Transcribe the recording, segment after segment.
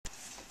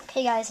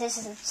Okay guys, this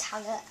is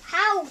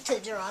how to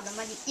draw the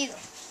Mighty Eagle.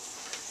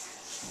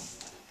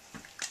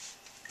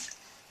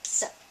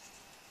 So,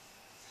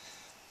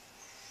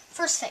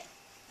 first thing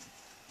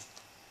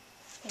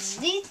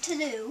you need to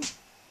do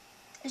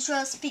is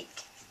draw a beak.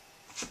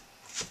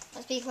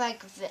 A beak like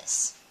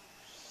this.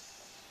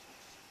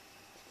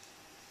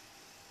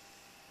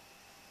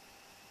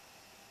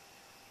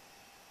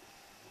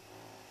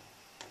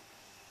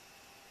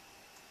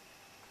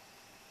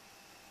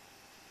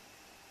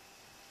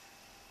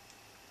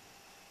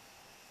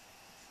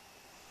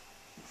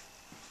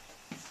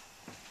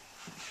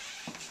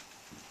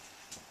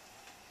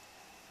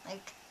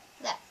 Like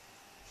that.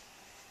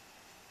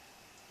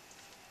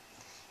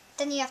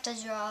 Then you have to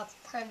draw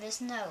part of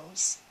his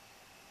nose,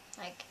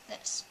 like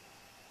this.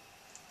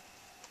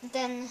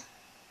 Then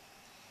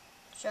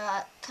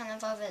draw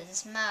kind of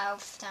his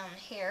mouth down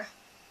here.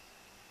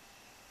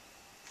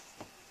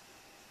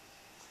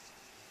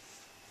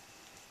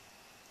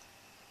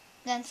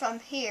 Then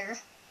from here,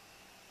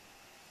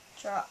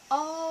 draw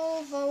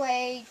all the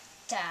way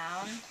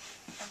down,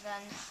 and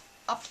then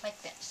up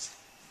like this.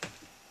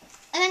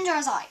 And then draw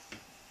his eye.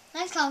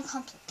 That's kind of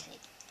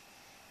complicated.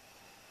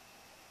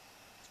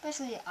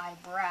 Especially the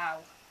eyebrow.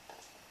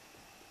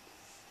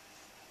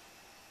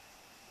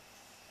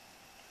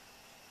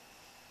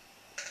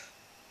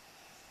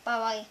 By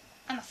the way,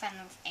 I'm a fan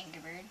of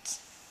Angry Birds.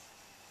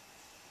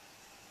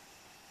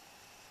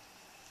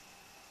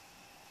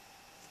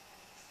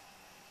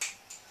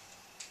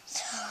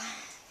 So,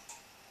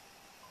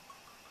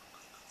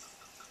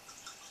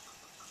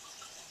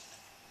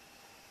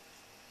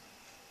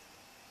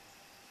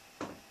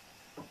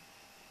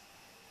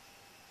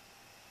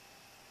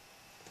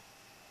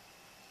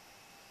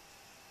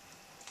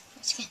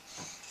 just gonna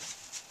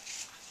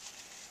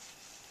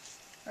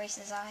erase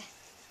his eye.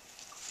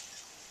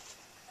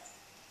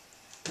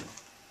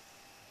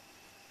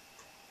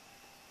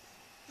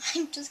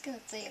 I'm just gonna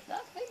see if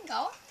that thing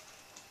off.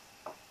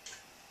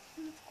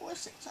 And of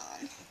course it's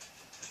on.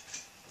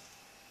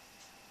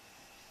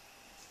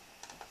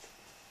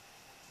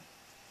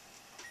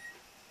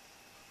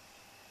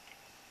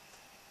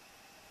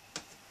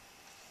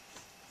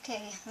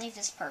 Okay, leave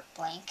this part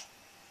blank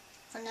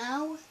for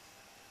now.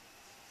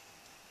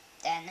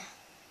 Then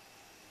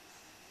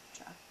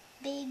draw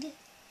a big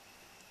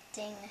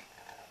thing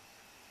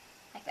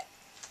like that.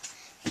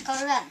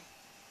 Color then.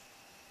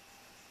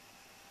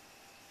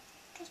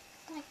 Just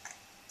like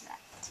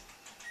that.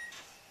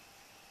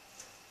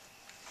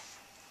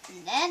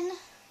 And then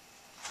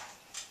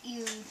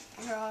you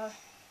draw a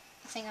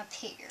thing up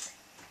here.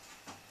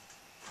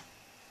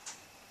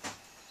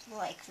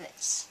 Like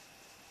this.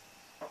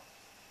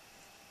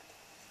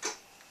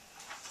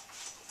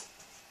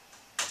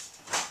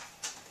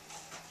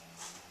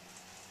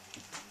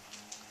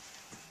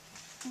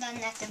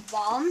 Then at the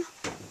bottom,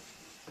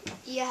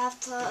 you have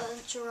to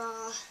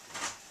draw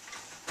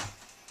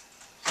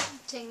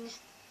something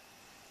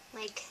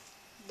like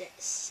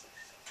this.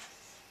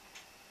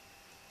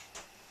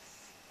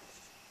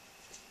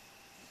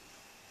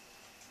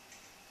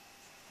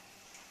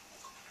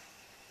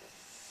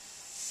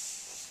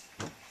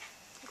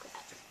 Like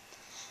that.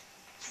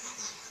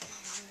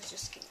 I'm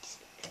just going to do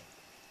it.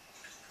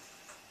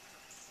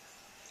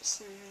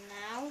 So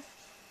now,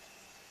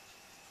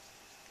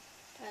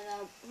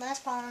 the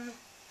last bottom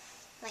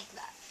like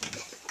that.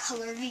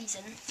 Color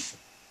reason.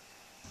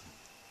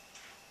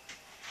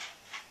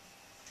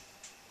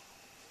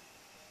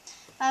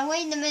 By the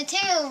way, the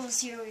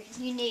materials you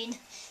need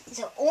is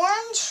an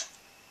orange,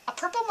 a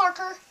purple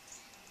marker,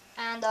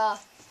 and a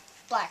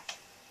black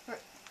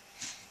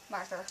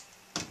marker.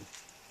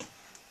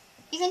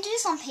 You can do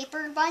this on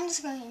paper, but I'm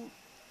just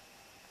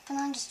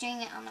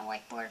doing it on the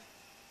whiteboard.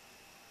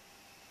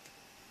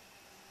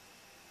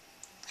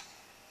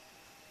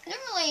 I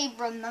don't really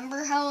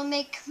remember how to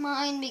make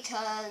mine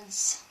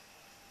because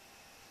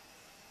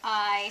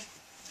I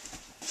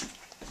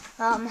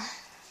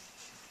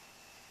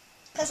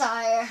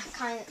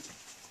kind of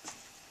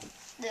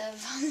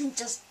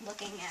just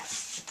looking at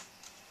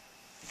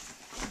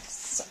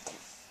something.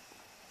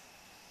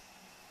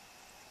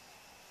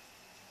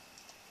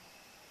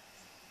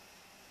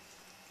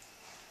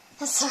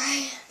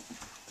 Sorry.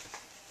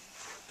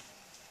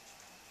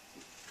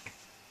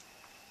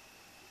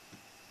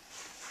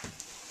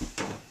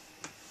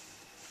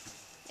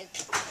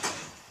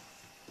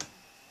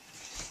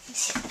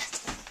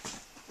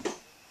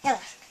 Yeah.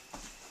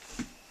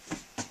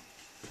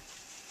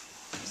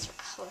 Just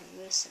coloring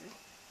this and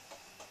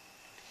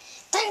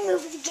then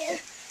move it again.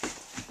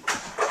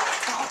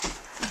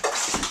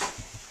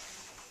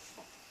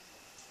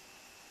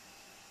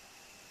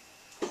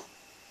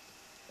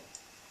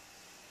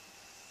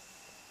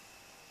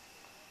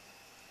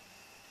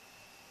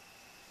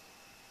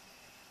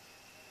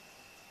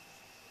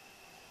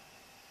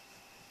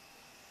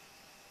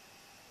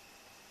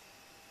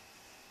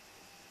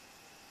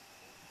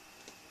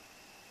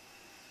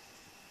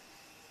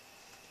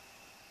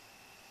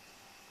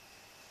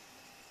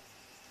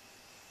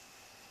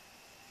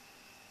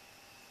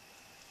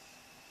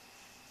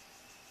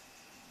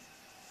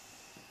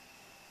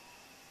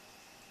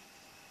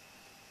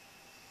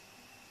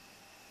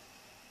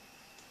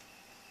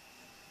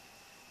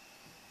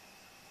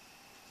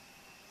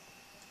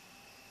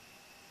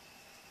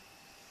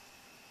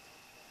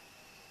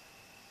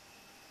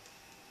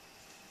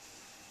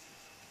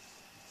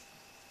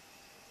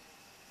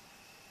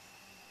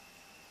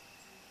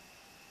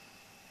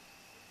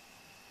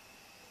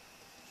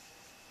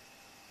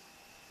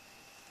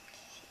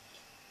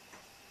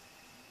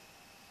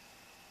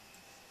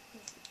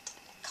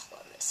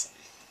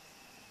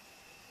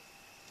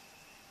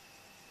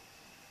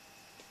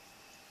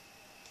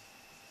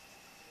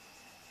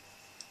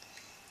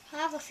 I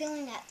have a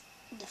feeling that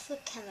the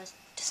flip camera is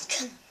just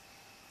gonna...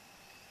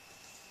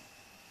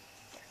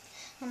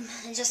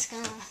 I'm just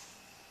gonna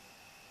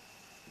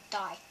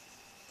die.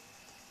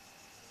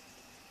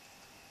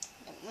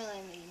 I don't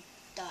really mean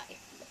die.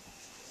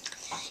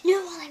 You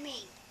know what I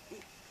mean?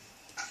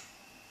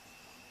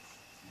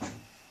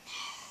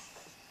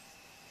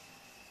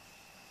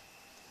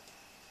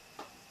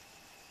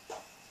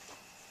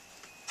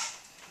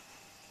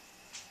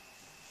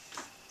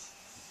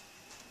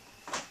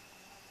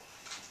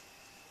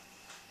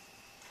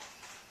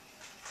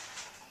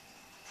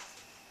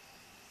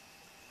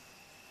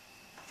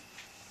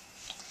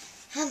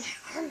 Oh,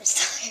 my arm is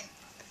tired.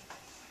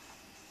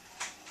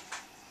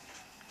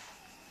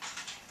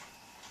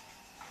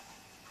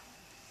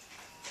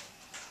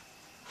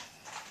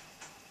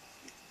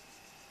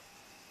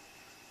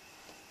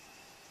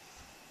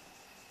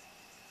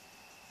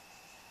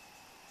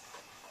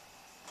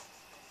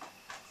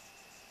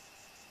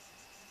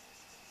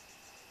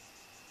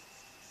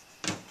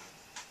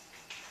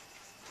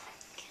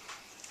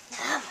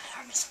 Ah, my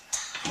arm is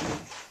tired.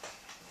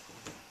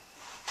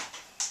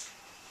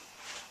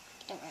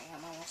 Don't worry,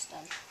 I'm almost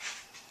done.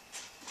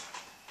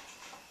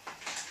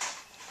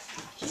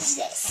 Use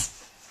this.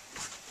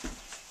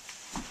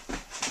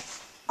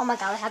 Oh my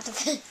god, I have to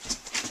finish.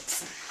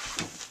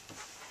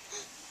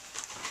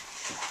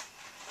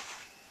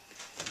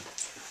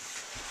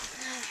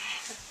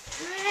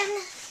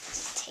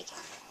 It's taking a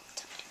long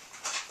time.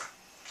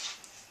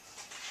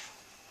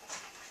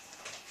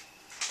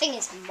 Thing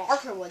is,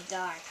 marker would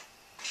die.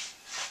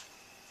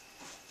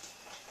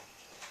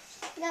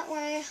 That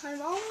way,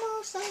 I'm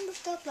almost done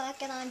with the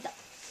black, and I'm done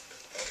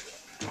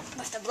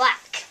with the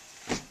black.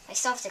 I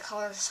still have to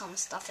color some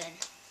stuff in.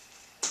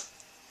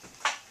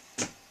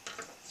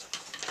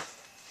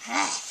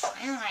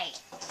 Finally.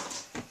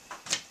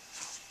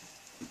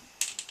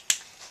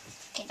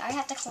 Okay, now I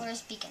have to color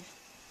this beacon.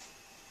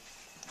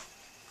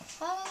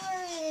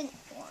 Color in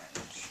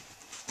orange.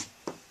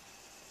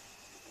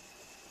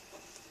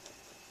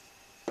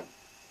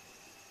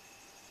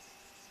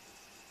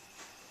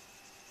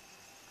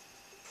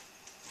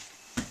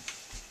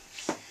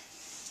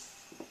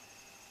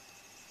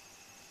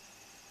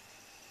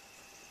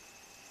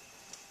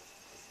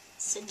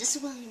 So this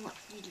is what I want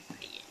you to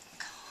put in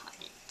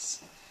comments.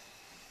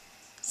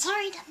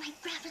 Sorry that my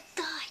rabbit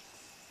died.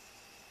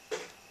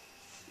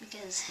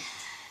 Because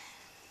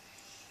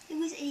it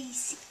was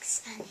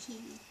 86 and he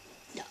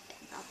died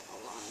not that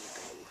long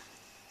ago.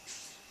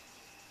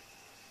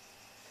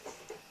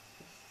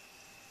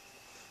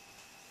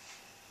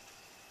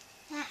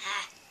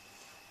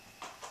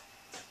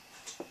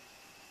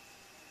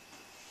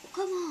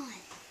 Come on.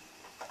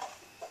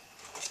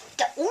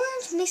 The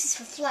orange mixes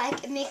with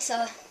flag, it makes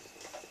a...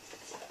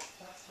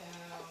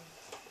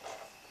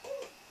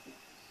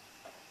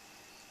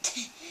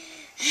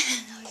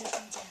 No, it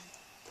doesn't sound.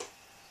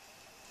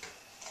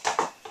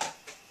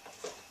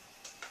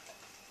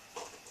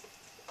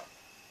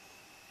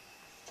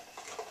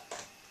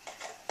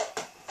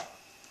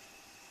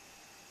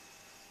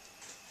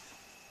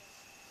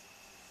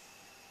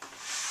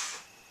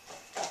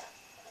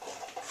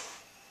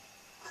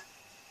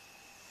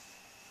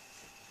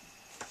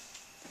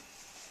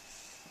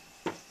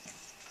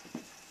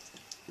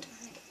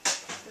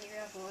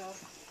 Clear up oil.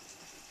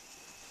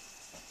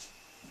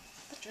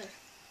 But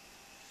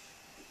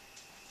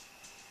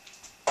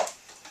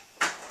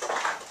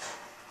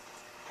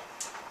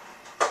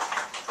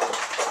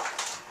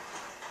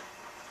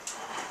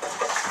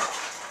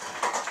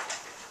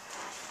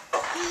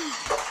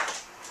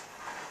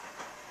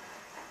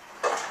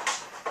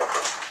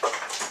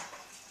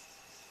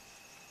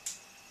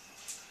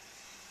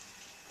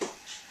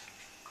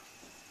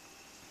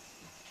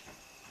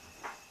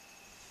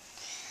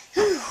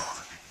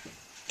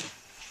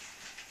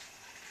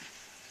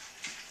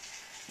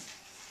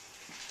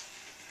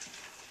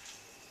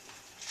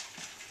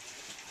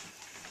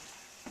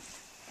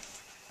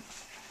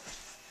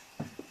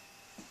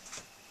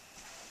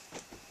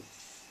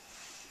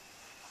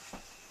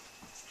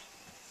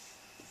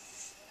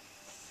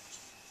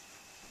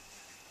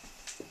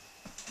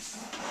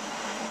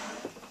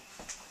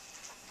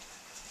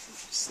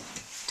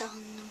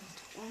done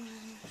with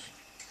orange.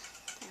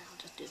 Then I'll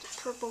just do the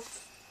purple.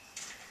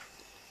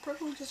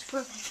 Purple just for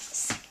a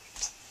second.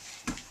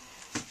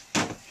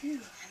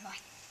 Phew, am I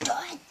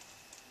done?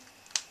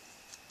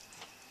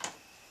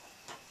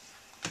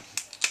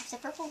 Is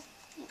it purple?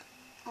 Yeah.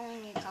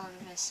 Only need color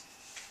this.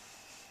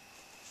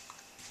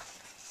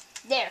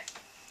 There.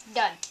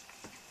 Done.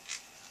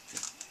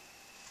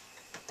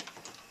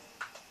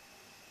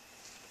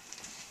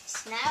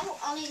 So now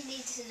all you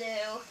need to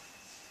do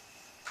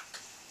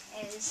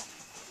is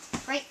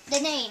write the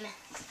name.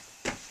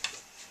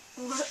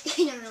 Well,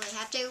 you don't really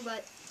have to,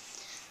 but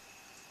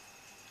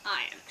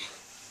I am.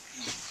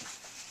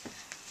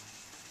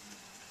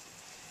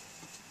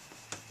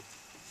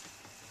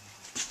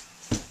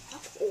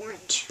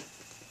 Orange.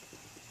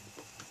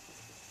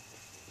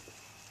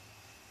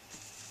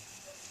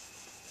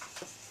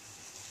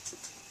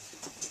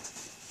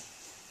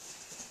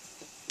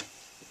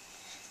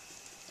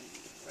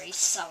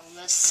 settle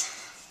this.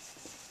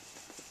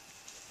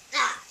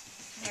 Ah,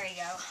 there you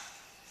go.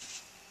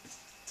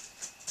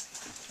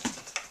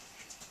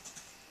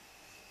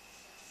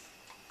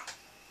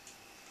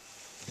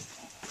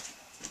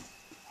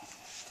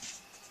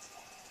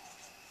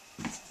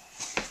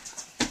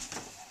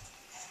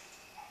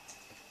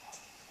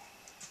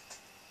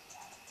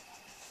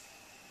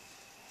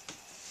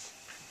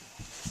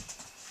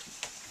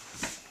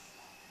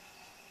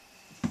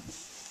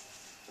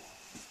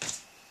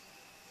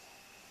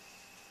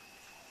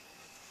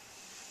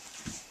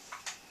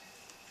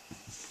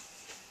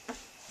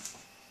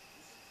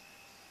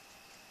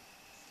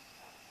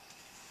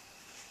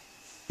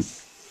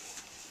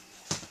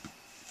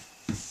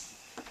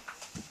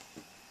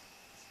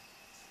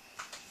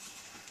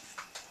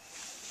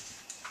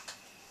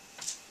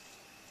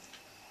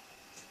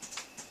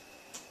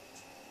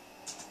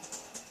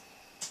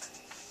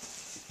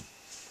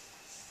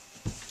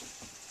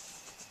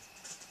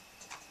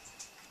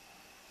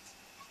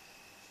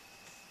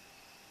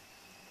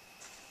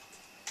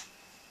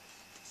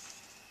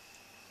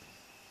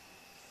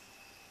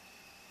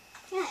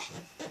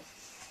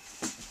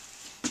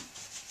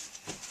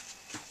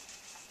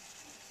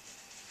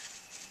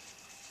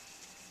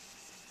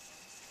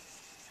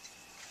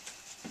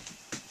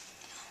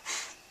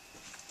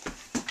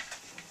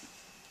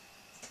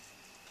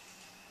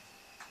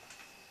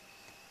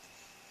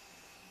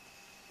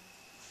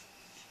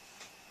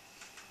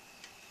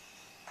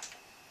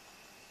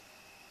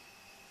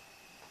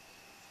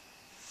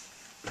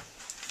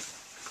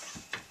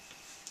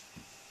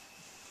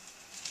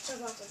 So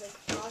about to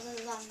like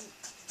pauses on.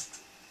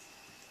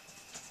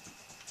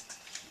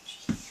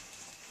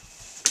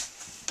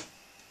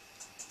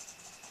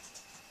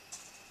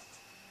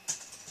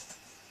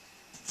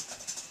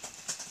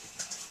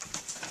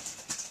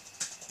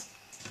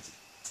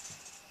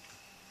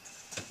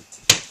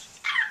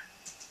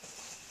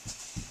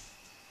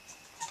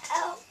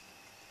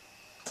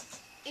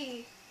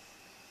 E.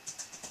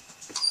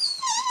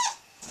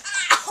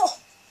 Ow!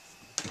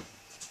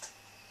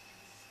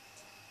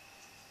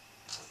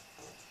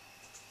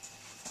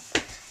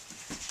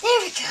 There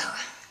we go.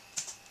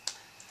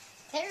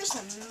 There's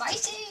the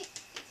mighty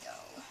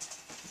eagle.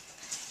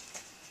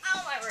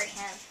 Ow, my right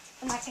hand.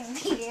 I'm not going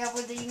to be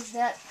able to use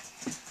that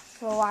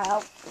for a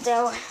while.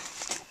 So,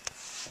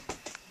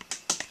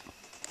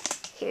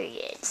 here he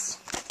is.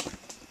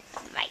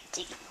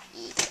 Mighty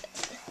eagle.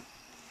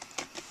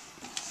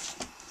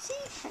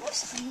 See, I know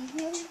something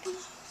really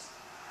good.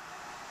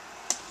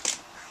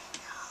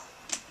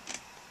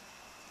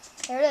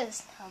 There it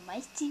is, a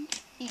mighty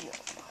eagle.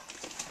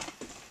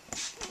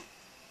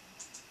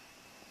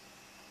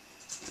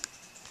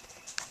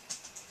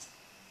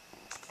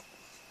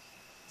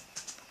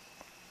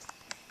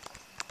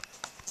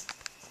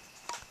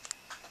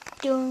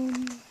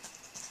 Dum,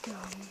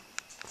 dum,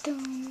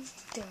 dum,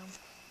 dum,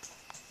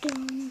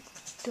 dum,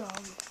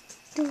 dum,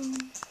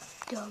 dum,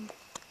 dum,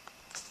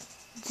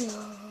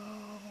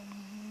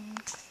 dum.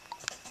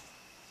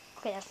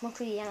 Okay, that's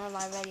mostly the end of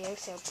my video,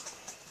 so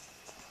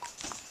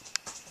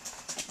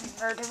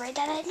remember to write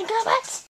that in the comments.